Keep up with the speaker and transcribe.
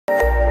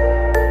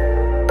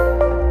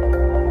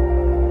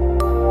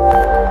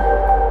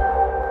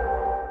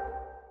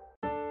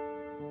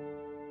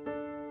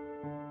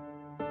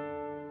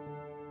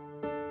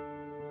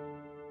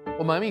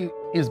Miami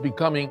is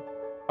becoming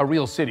a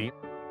real city.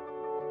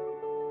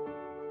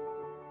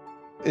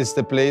 It's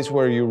the place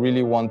where you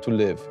really want to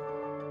live.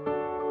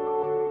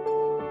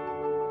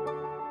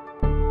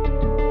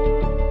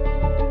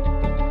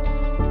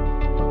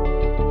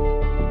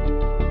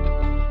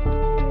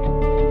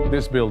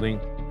 This building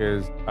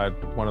is at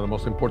one of the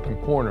most important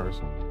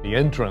corners, the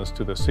entrance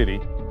to the city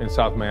in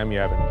South Miami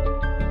Avenue.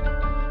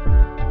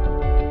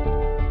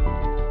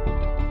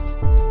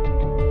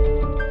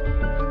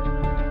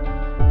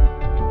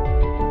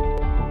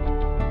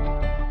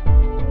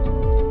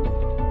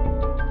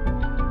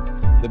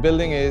 The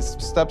building is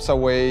steps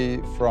away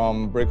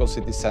from Brickell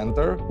City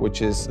Center,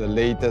 which is the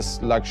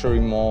latest luxury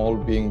mall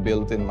being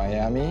built in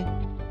Miami.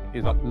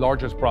 It's the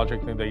largest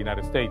project in the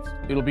United States.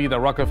 It'll be the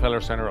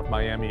Rockefeller Center of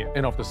Miami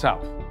and of the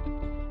South.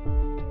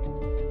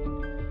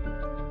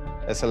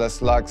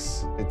 SLS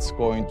Lux, it's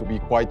going to be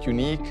quite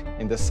unique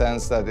in the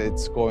sense that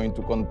it's going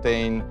to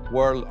contain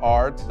world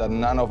art that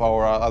none of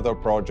our other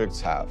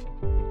projects have.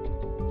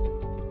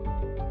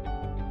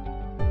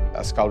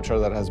 A sculpture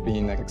that has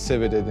been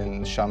exhibited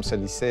in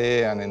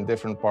Champs-Élysées and in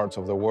different parts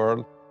of the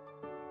world.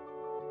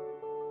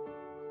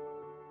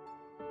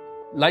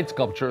 Light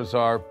sculptures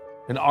are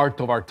an art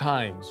of our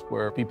times,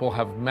 where people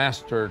have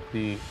mastered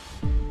the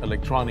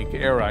electronic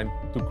era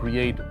to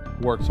create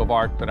works of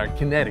art that are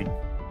kinetic.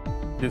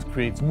 This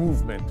creates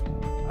movement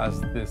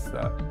as this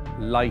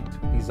light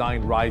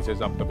design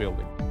rises up the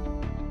building,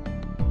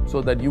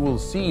 so that you will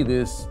see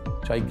this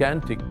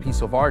gigantic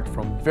piece of art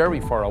from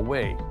very far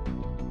away.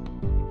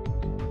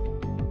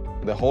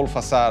 The whole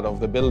facade of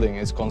the building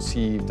is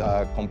conceived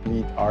a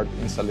complete art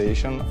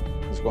installation.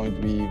 It's going to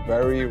be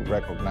very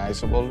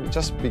recognizable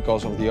just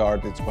because of the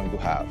art it's going to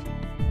have.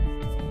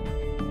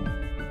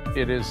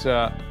 It is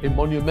a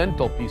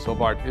monumental piece of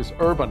art. It's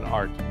urban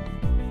art.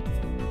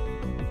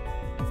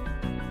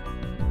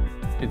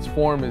 Its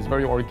form is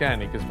very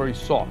organic, it's very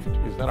soft.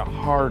 It's not a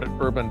hard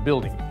urban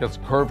building. It has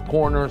curved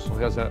corners, it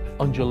has an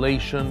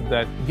undulation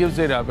that gives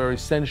it a very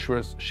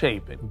sensuous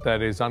shape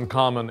that is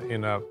uncommon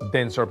in a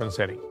dense urban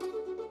setting.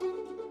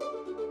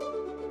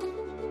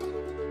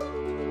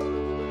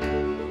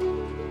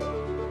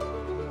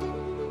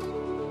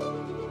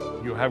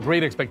 You have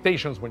great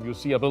expectations when you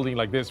see a building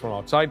like this from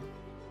outside.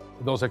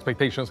 Those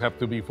expectations have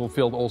to be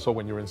fulfilled also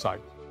when you're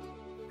inside.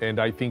 And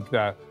I think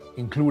that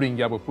including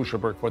Jawohl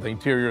Puchelberg for the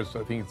interiors,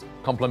 I think it's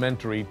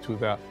complementary to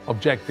the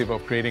objective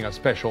of creating a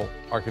special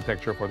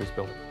architecture for this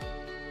building.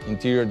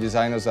 Interior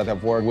designers that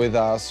have worked with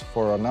us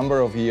for a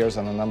number of years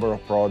and a number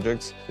of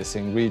projects, the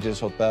St. Regis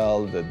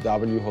Hotel, the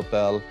W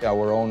Hotel,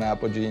 our own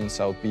Apogee in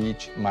South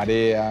Beach,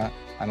 Marea,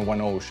 and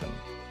One Ocean.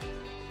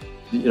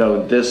 You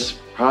know, this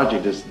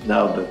project is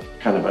now the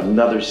kind of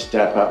another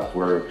step up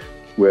where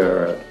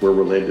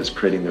Related is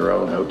creating their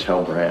own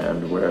hotel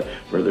brand, where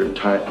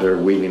they're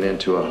weaving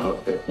into a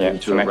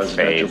residential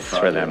space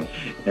project. For them.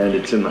 And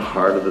it's in the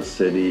heart of the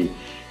city.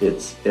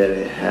 It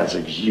has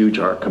a huge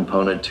art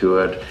component to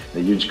it, a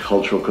huge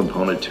cultural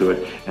component to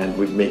it, and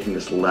we're making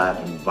this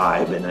Latin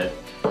vibe in it.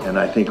 And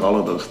I think all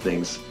of those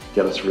things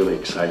get us really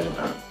excited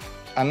about it.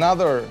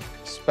 Another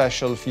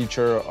special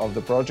feature of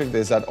the project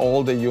is that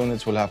all the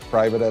units will have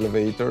private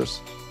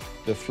elevators.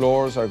 The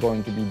floors are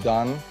going to be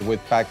done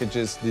with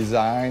packages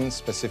designed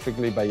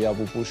specifically by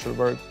Jawohl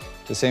Puchelberg,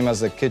 the same as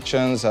the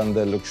kitchens and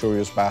the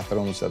luxurious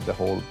bathrooms that the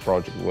whole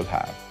project will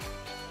have.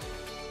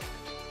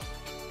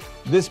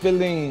 This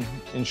building,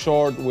 in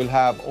short, will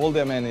have all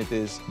the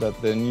amenities that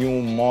the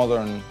new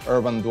modern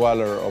urban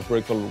dweller of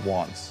Brickell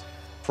wants.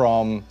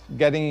 From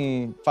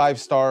getting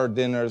 5-star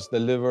dinners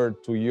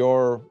delivered to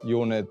your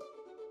unit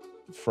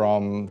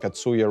from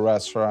Katsuya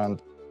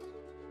restaurant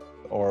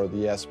or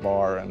the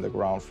S-Bar and the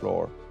ground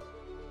floor,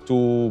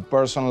 to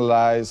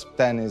personalized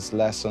tennis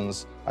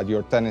lessons at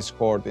your tennis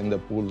court in the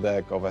pool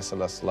deck of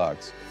SLS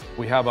Lux.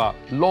 We have a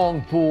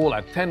long pool,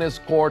 a tennis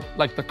court,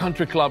 like the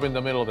country club in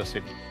the middle of the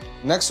city.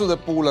 Next to the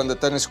pool and the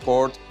tennis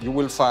court, you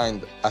will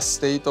find a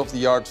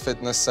state-of-the-art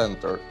fitness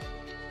center,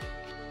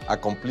 a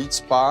complete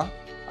spa,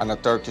 and a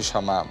Turkish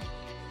hammam,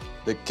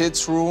 the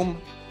kids'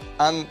 room,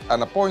 and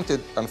an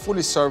appointed and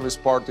fully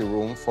serviced party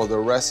room for the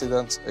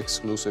residents'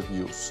 exclusive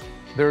use.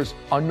 There's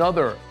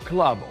another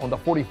club on the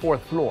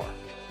 44th floor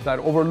that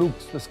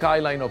overlooks the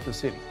skyline of the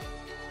city.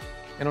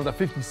 And on the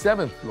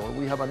 57th floor,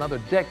 we have another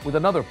deck with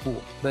another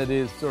pool that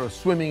is sort of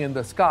swimming in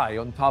the sky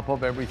on top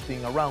of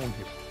everything around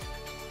you.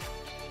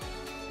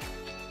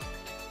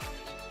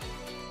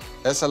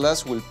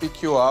 SLS will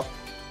pick you up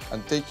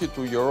and take you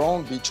to your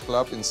own beach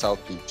club in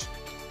South Beach.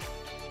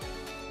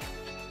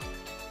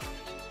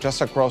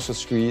 Just across the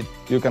street,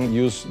 you can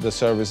use the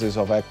services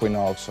of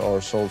Equinox or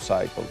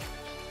SoulCycle.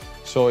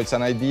 So it's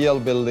an ideal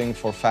building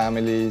for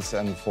families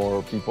and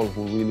for people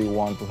who really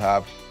want to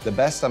have the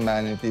best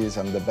amenities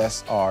and the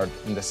best art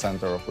in the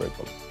center of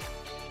Brickell.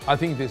 I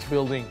think this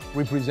building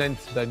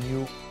represents the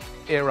new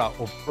era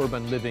of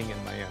urban living in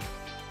Miami.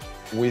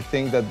 We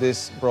think that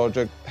this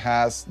project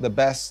has the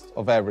best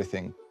of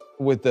everything,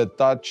 with the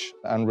touch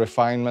and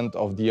refinement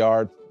of the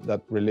art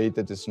that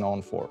Related is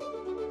known for.